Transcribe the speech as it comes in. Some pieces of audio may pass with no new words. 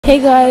Hey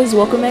guys,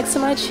 welcome back to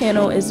my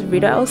channel. It's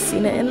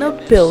ritaalsina in the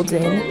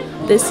building.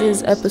 This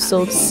is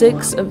episode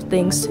 6 of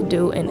Things to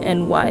Do in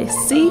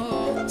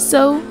NYC,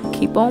 so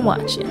keep on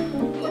watching.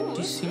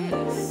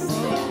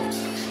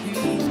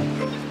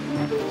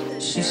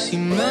 She see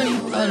money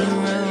all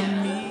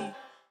around me.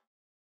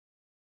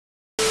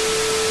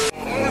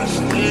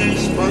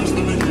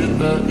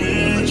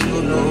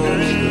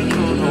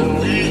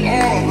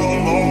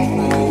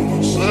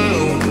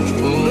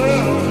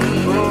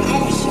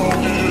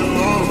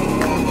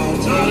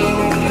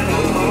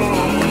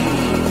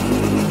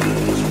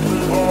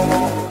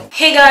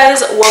 Hey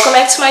guys, welcome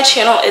back to my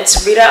channel.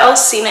 It's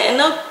ritaalsina in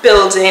the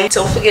building.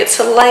 Don't forget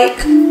to like,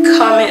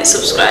 comment,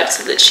 subscribe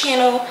to the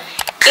channel,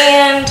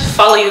 and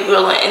follow your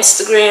girl on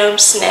Instagram,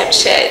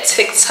 Snapchat,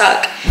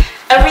 TikTok.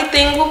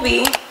 Everything will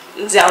be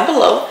down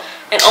below.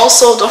 And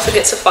also don't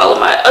forget to follow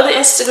my other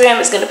Instagram.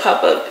 It's gonna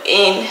pop up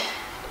in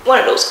one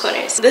of those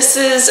corners. This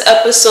is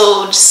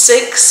episode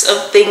 6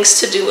 of Things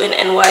to Do in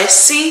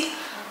NYC,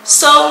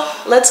 so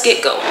let's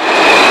get going.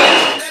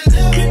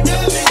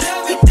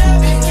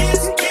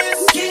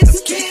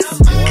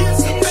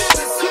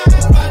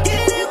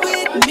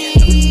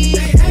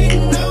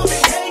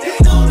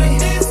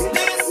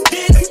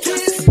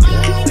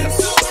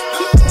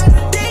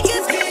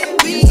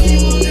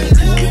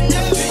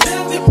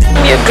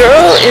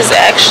 Girl is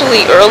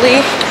actually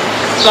early.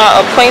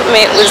 My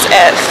appointment was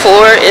at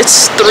 4.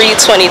 It's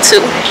 3:22.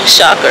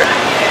 Shocker,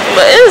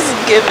 but it's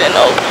giving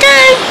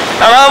okay.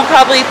 Around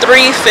probably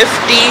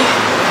 3:50,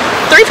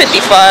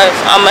 3:55.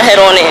 I'ma head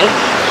on in.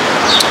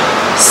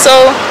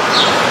 So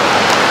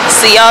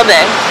see y'all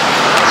then.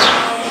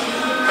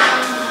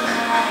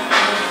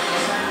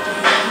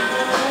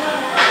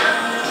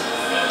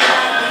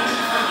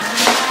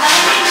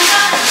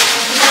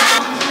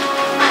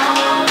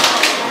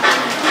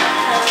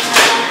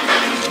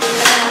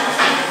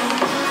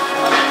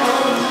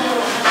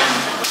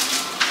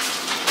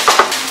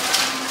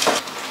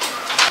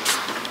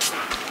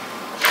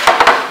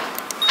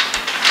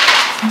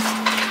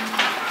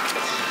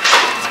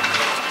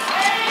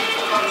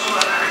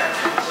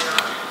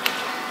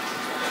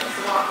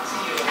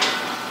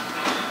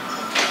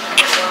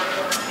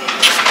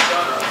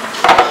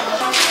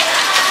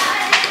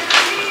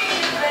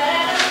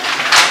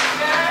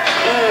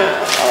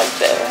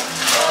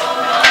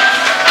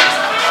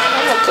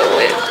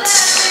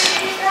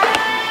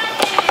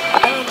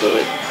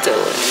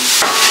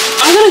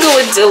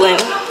 Dylan.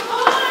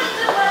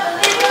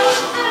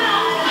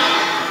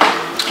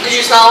 Did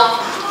you smell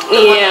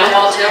the one on the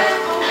wall too?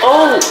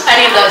 Oh,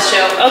 any of those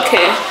too.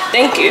 Okay,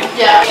 thank you.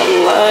 Yeah.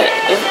 A lot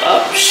of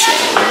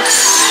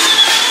options.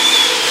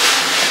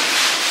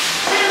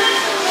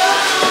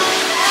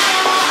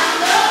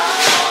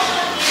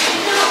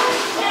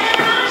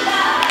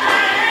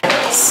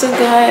 So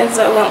guys,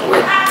 I went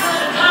with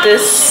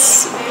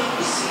this.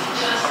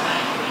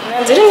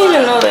 I didn't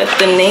even know that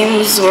the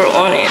names were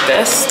on it.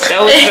 That was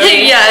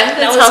very, yeah,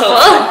 that was helpful.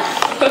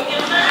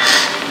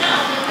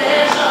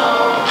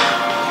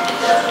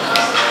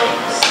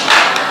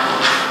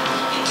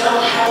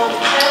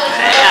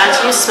 Okay, as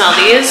you smell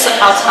these,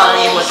 I'll tell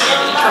you what's in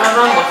each one of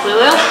them with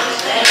Lulu.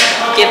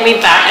 Give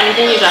me back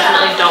anything you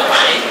definitely don't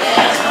like.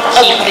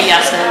 Keep the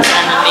yeses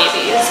and the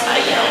maybes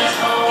at you.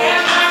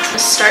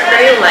 Start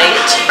very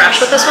light, fresh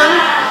with this one.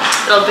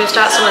 It'll boost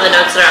out some of the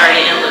notes that are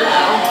already in Lulu.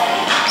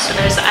 So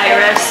there's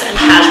iris and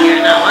cashmere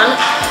in that one.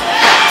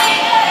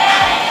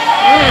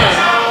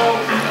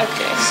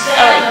 Okay.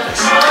 I like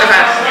this.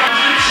 Okay.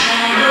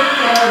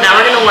 Now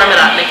we're gonna warm it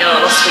up, make it a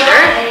little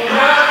sweeter.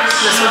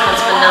 This one has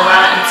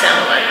vanilla and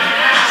sandalwood.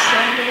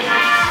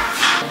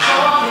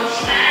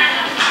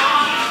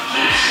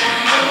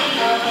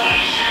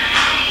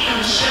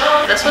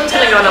 This one's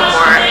gonna go in a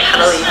more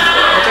petally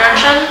floral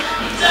direction.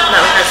 That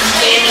one has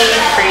peony,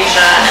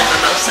 freesia, and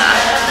mimosa.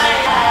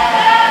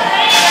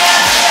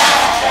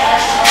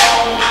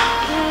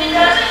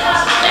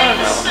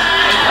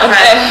 Okay.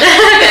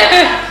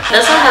 Okay.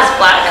 This one has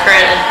black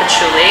currant and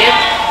patchouli.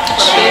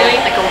 It'll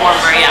be like a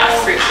warmer,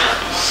 fruit note.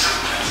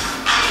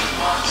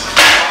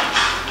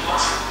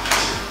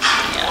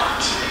 Yeah.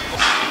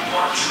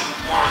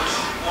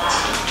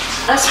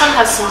 This one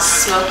has some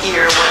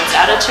smokier woods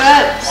added to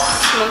it.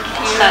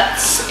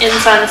 That's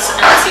incense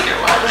and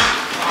cedarwood.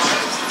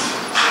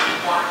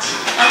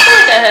 I feel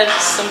like I have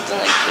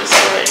something like this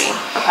already.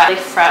 Okay.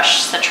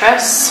 Fresh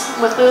citrus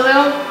with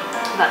Lulu.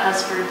 That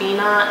has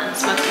verbena and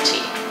smoky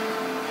tea.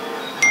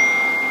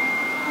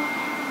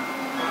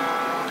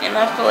 And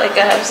I feel like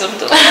I have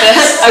something like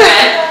this.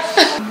 Okay.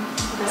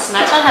 This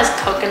next one has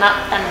coconut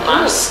and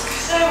musk.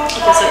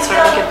 Because it's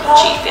sort of like a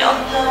peachy feel.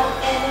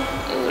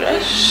 Ooh,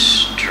 that's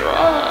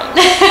strong.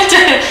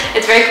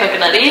 It's very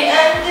coconutty.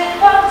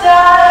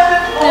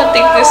 I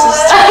think this is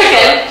too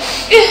okay.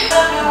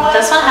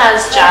 This one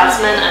has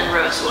jasmine and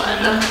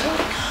rosewood.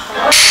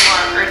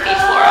 More earthy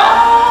floral.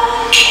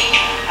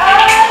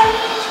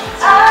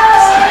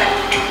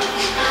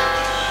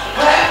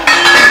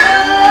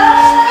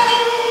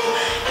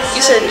 You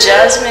said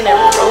jasmine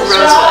and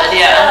rosewood?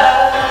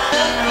 Yeah.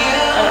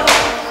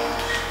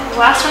 The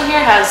last one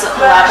here has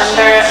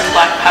lavender and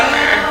black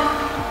pepper.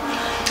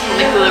 It'll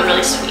make Lulu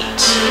really sweet.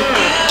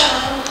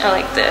 I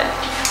like that.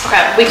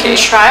 Okay, we can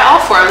try all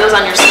 4 of those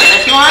on your skin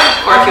if you want,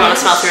 or if you want to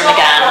smell through them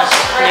again,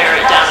 narrow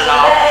it down at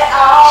all.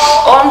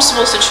 Oh, I'm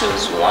supposed to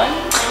choose one?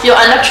 You'll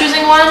end up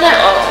choosing one.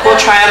 We'll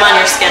try them on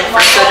your skin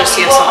first, so just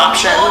so you have some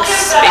options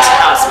based on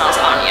how it smells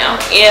on you.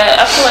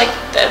 Yeah, I feel like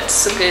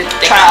that's a good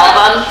thing. Try all of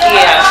them?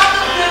 Yeah.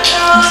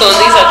 So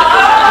these are the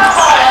good ones.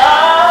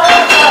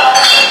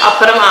 I'll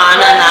put them on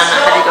and then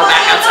have you go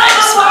back outside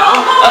to smell.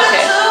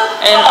 Okay.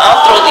 And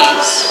I'll throw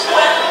these.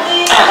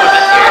 I have them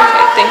back here.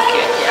 Okay, thank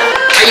you. Yeah.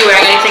 Are you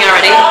wearing anything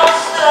already?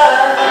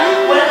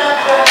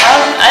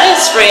 I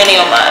didn't spray any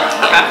on mine.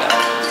 Okay.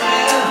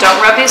 Don't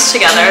rub these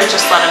together,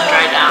 just let them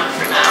dry down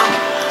for now.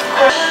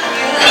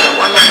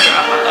 One more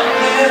drop on them.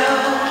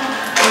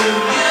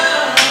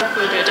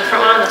 We'll do a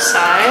different one on the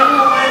side.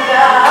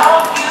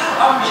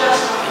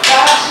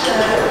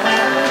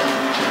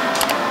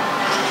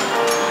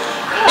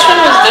 Which one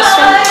was this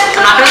one?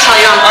 I'm not going to tell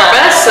you on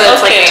purpose, so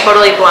it's like a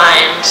totally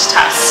blind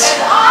test.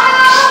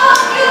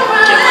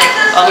 Do like,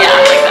 yeah,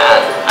 like that.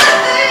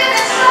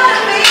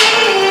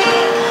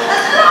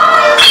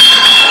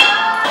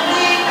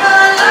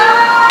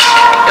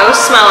 Go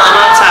smell them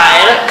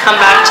outside, come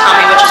back, tell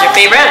me which is your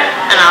favorite,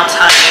 and I'll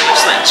tell you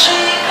which switch.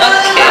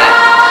 Okay.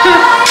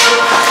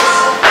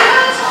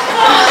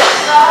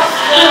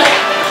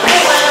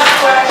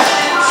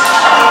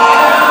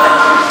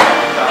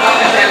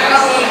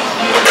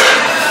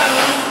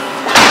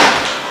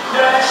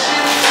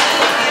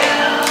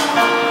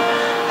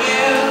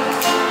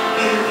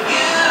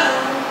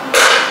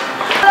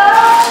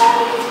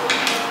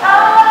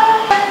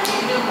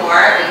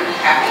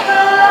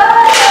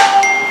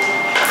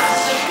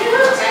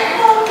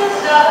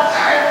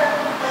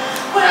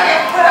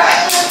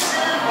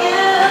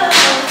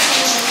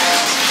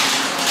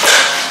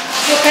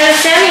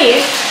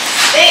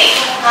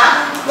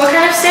 What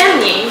kind of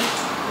Sammy?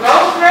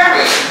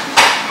 Rosemary.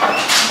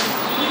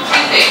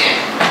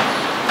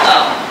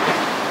 Oh.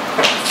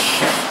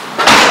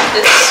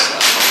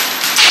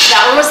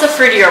 That one was the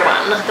fruitier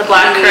one, the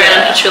black currant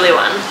and patchouli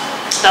one.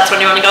 That's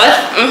what you want to go with?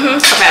 Mm-hmm.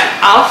 Okay,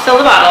 I'll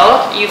fill the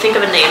bottle. You think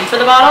of a name for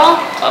the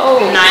bottle. Oh.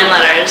 9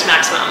 letters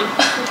maximum.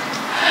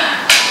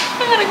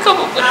 I had a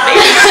couple of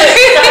names.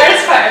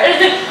 Stars part.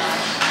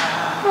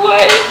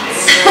 What?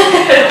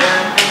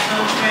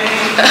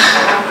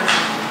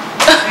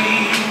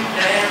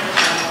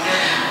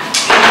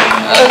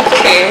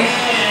 Okay.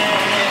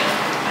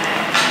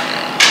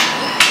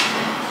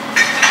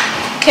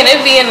 Can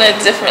it be in a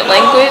different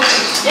language?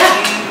 Yeah.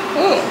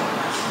 Ooh.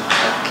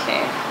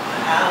 Okay.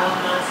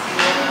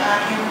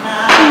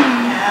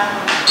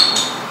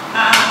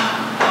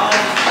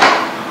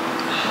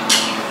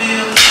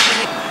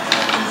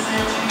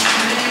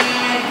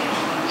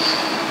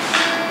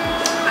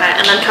 Okay,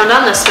 and then come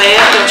down this way.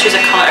 You'll choose a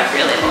color for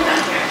your label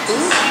down here.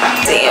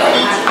 Damn.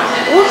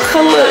 What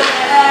color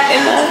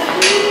am I?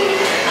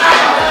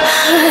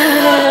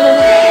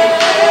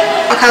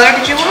 What color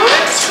did you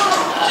want?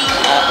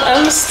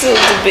 I'm still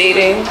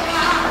debating.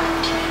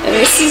 And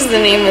this is the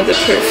name of the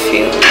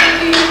perfume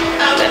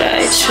that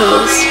I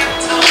chose.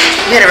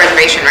 You had a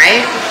reservation,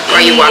 right? Or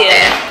you walked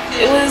in?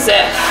 It was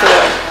at 4.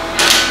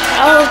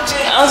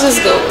 I'll just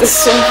go with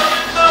this one.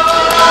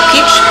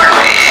 Peach,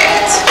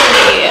 perfect.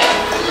 Yeah.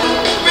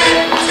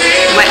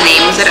 What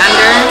name was it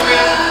under?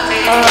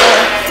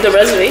 The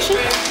reservation?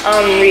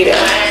 Rita.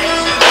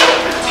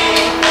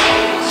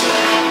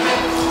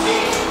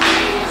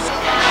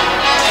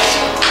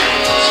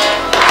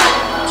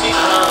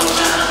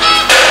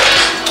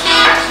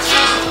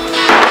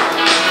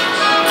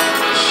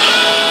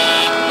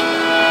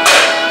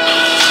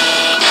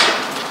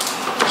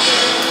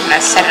 I'm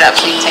gonna set it up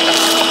so you can take a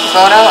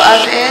photo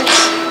of it.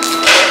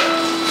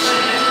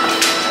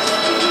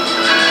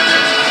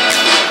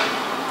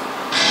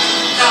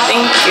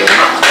 Thank you.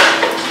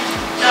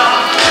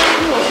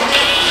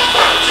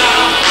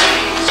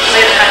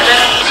 Lay the cut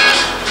bit.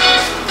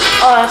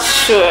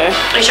 Sure.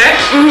 Are you sure?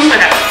 Mm-hmm.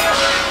 Okay.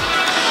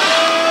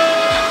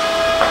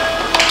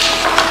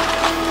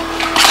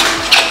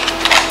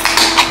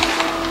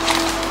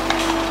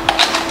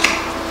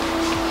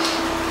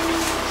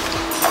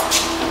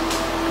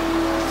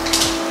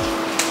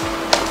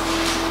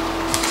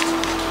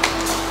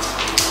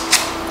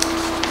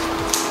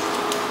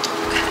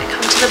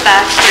 The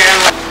back here.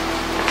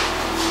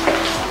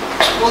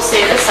 We'll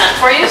save the scent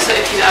for you, so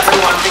if you ever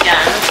want it again,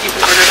 you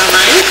can order it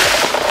online.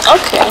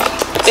 Okay,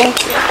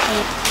 thank you.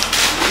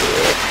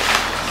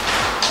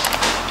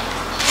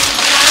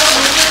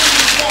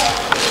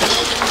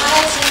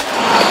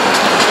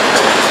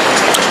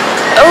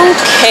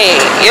 Okay,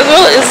 your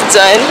girl is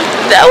done.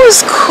 That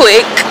was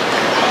quick.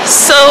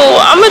 So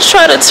I'm gonna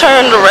try to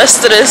turn the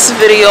rest of this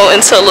video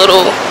into a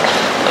little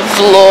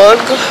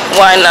vlog.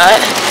 Why not?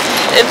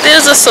 If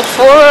there's a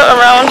Sephora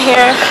around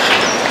here,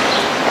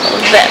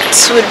 that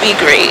would be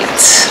great.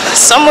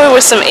 Somewhere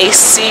with some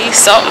AC,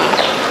 something.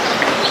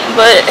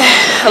 But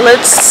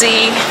let's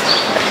see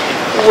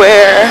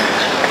where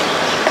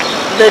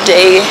the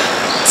day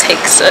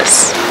takes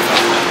us.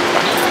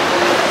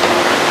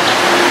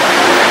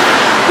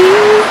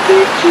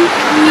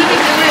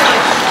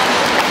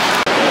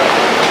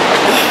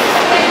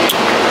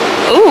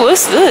 Ooh,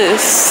 what's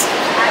this?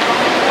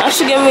 I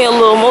should get me a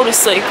little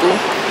motorcycle.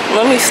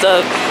 Let me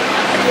stop.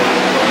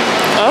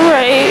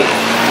 Alright.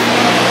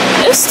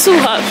 It's too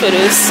hot for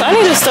this. I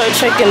need to start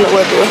checking the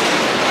weather.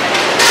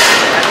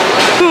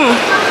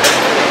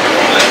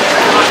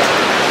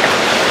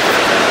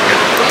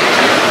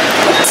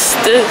 What's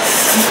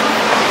this?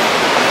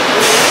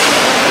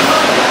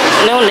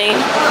 No name.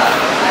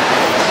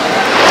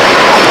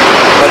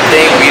 One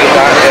thing, we do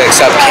not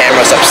accept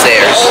cameras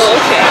upstairs. Oh,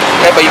 okay.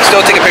 Yeah, but you can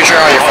still take a picture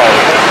on your phone.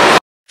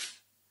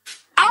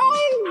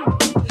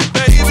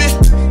 Baby,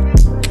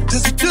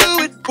 does he do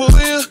it for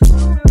you?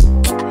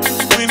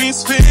 When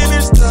he's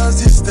finished, does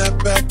he step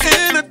back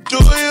and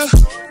adore you?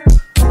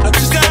 I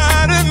just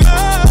gotta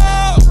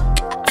know,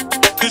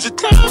 'cause your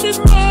time is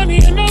money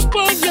and I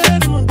won't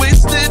let him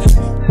waste it.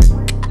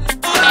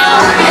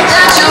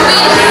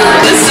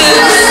 This is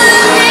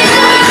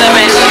the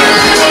menu.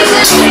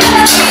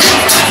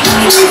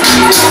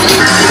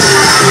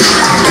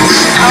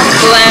 I'm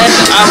glad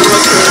I'm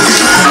recording.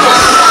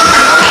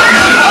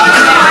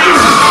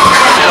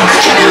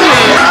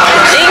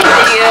 Thank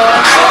you.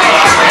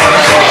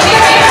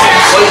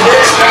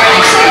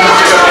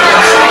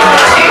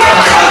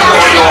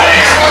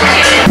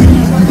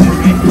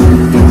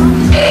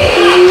 Hey,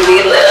 we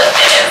love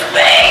this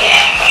thing.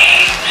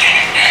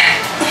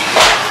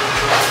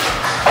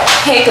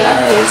 Hey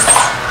guys,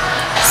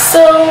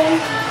 so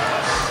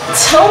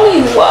tell me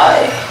why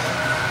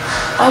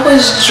I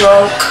was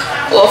drunk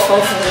off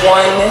of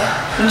one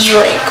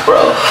drink,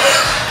 bro.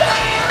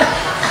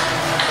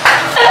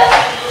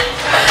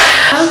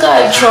 I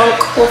got drunk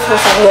off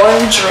of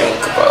one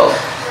drink, bro.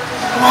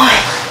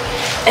 One.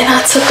 And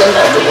I took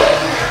another one.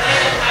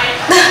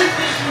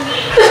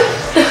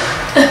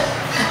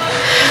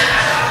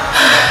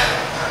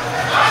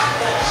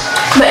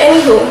 But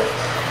anywho,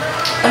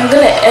 I'm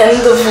gonna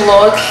end the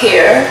vlog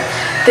here.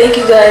 Thank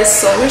you guys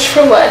so much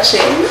for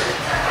watching.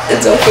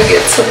 And don't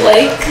forget to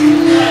like,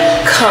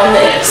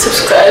 comment,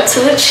 subscribe to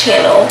the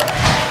channel.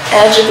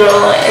 Add your girl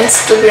on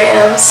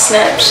Instagram,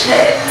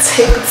 Snapchat,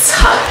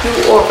 TikTok.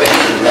 You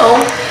already know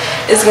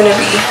it's gonna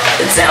be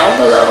down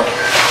below.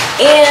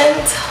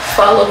 And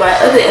follow my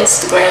other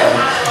Instagram.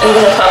 I'm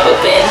gonna pop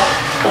up in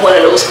one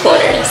of those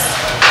corners.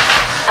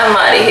 I'm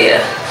out of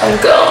here. I'm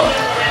gone.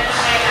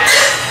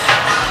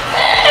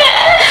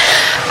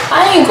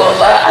 I ain't gonna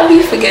lie, I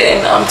be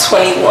forgetting I'm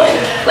 21.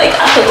 Like,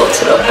 I could go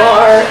to the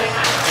bar,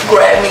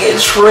 grab me a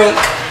drink,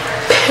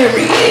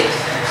 period.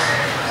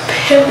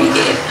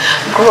 Period.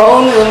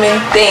 Grown women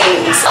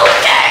things,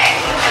 okay?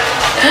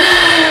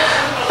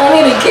 I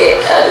need to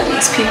get out of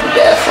these people's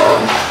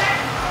bathroom.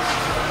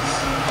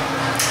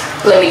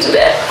 Let me do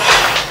that.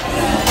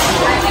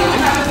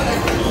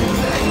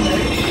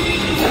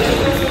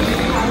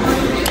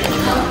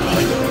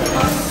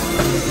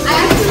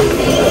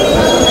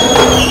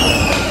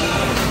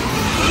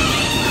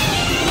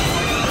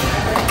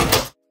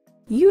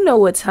 You know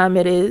what time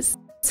it is.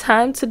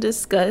 Time to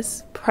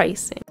discuss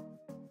pricing.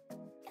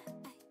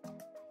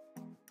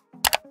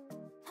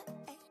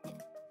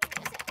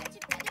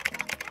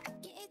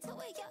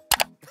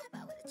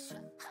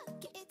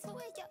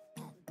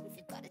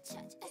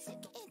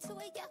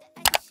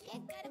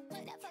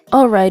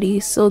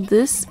 Alrighty, so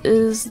this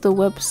is the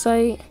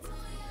website.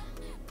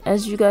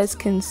 As you guys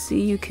can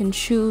see, you can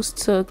choose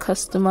to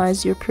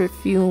customize your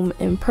perfume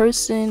in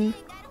person,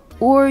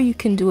 or you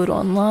can do it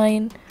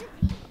online.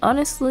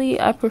 Honestly,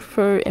 I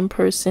prefer in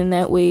person.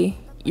 That way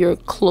you're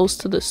close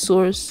to the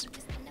source.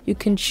 You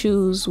can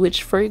choose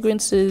which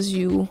fragrances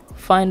you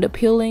find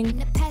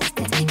appealing.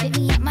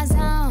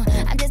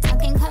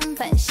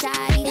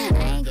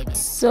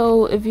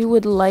 So if you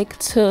would like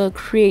to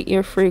create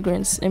your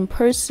fragrance in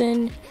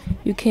person,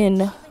 you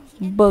can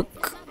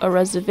book a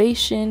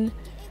reservation,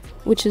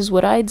 which is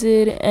what I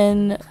did,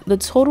 and the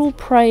total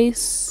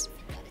price,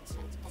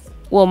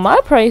 well, my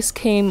price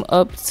came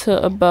up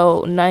to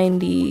about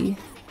 90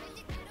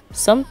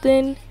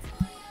 something.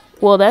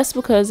 Well, that's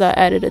because I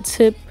added a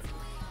tip,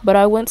 but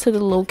I went to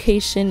the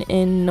location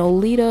in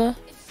Nolita,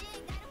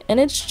 and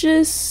it's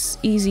just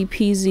easy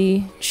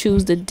peasy.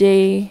 Choose the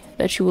day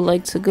that you would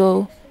like to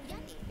go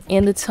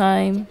and the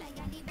time,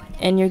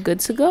 and you're good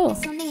to go.